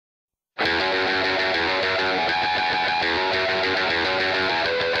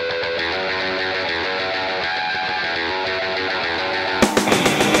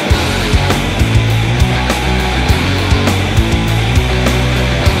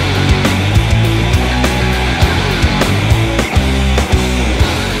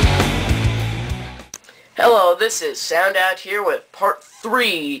this is Soundout here with part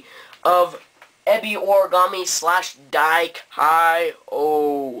 3 of Ebi Origami /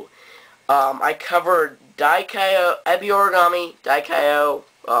 DaiKaiOh. I covered DaiKaiOh, Ebi Origami, DaiKaiOh,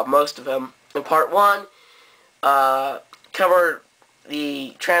 most of them in part 1. Covered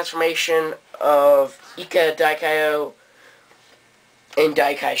the transformation of Ika DaiKaiOh and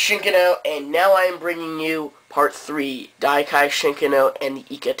Sentai Shinkenger, and now I am bringing you part 3, Sentai Shinkenger and the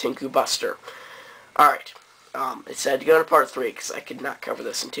Ika Tinku Buster. Alright, I decided to go to part 3 because I could not cover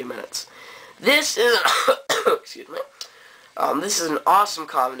this in 2 minutes. This is, excuse me, this is an awesome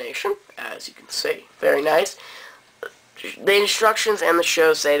combination, as you can see. Very nice. The instructions and the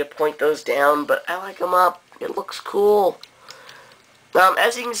show say to point those down, but I like them up. It looks cool.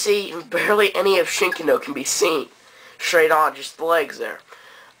 As you can see, barely any of Shinkenger can be seen. Straight on, just the legs there.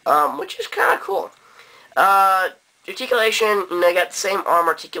 Which is kind of cool. Articulation, I got the same arm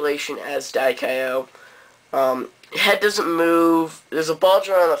articulation as DaiKaiOh. Head doesn't move. There's a ball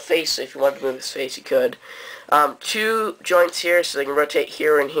joint on the face, so if you wanted to move his face, you could. 2 joints here, so they can rotate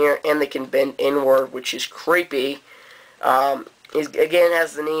here, and they can bend inward, which is creepy. It again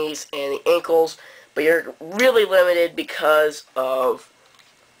has the knees and the ankles, but you're really limited because of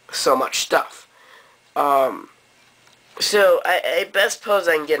so much stuff. So, a best pose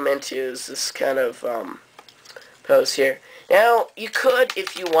I can get him into is this kind of pose here. Now, you could,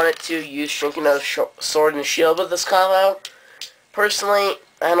 if you wanted to, use Shinkenger's sword and shield with this combo. Personally,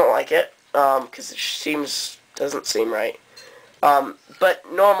 I don't like it, because it doesn't seem right. But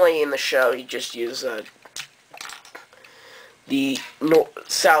normally in the show, you just use the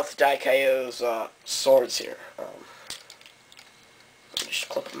South DaiKaiOh's swords here. Just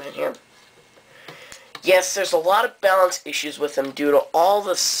clip them in here. Yes, there's a lot of balance issues with him due to all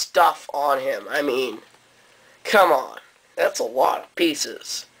the stuff on him. I mean, come on. That's a lot of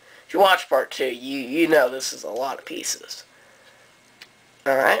pieces. If you watch part 2, you know this is a lot of pieces.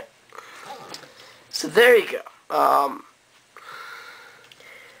 Alright? So there you go.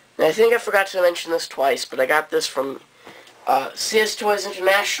 And I think I forgot to mention this twice, but I got this from CS Toys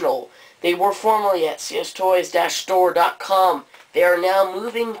International. They were formerly at cstoys-store.com. They are now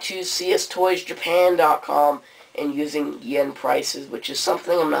moving to cstoysjapan.com and using yen prices, which is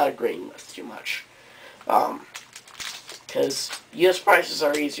something I'm not agreeing with too much. Because US prices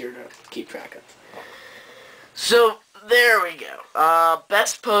are easier to keep track of. So, there we go.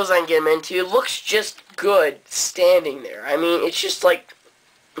 Best pose I can get him into. Looks just good standing there. I mean, it's just like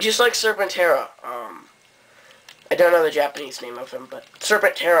Serpentera. I don't know the Japanese name of him, but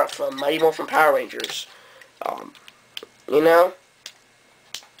Serpentera from Mighty Morphin Power Rangers. You know?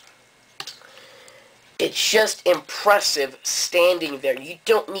 It's just impressive standing there. You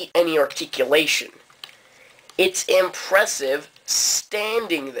don't need any articulation. It's impressive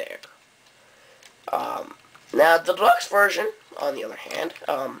standing there. Now, the deluxe version, on the other hand,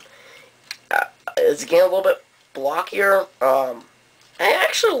 is again a little bit blockier. I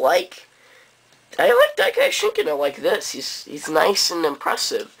actually like Sentai Shinkenger like this. He's nice and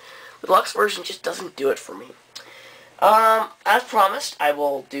impressive. The deluxe version just doesn't do it for me. As promised, I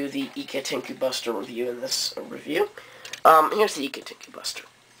will do the Ika Tinku Buster review in this review. Here's the Ika Tinku Buster.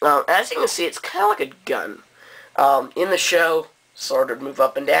 As you can see, it's kind of like a gun. In the show, sword would move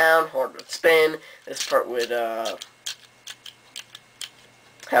up and down, horn would spin. This part would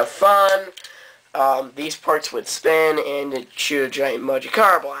have fun. These parts would spin and it'd shoot a giant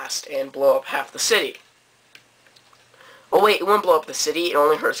Mojikara blast and blow up half the city. Oh wait, it wouldn't blow up the city, it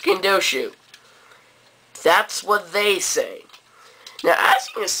only hurts Gendoshu. That's what they say. Now, as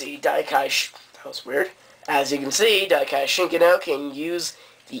you can see, that was weird. As you can see, Sentai Shinkenger can use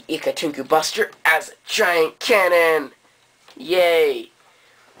the Ika Tinku Buster as a giant cannon. Yay.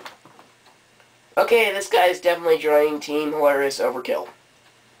 Okay, this guy is definitely joining Team Hilarious Overkill.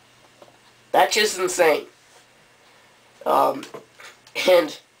 That's just insane. And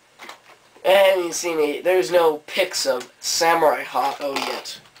you see me, there's no pics of Samurai Hot-Oh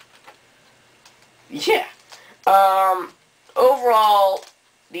yet. Yeah. Overall,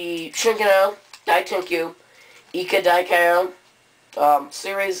 the Shinkenger, Daitinku, Ika DaiKaiOh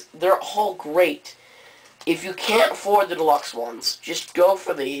series, they're all great. If you can't afford the deluxe ones, just go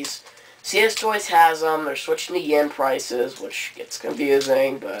for these. CS Toys has them. They're switching to yen prices, which gets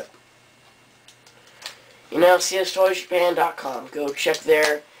confusing, but you know, cstoysjapan.com. Go check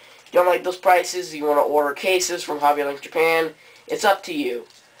there. If you don't like those prices, you want to order cases from Hobby Link Japan, it's up to you.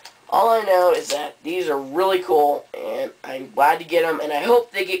 All I know is that these are really cool, and I'm glad to get them, and I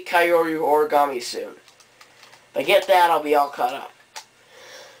hope they get Ebi Origami soon. If I get that, I'll be all caught up.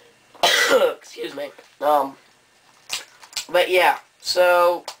 Excuse me. But yeah,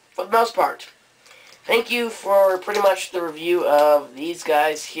 so, for the most part, Thank you for pretty much the review of these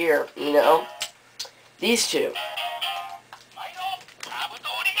guys here, you know. These two.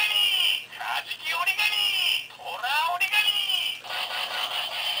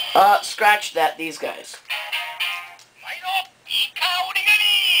 Scratch that, these guys.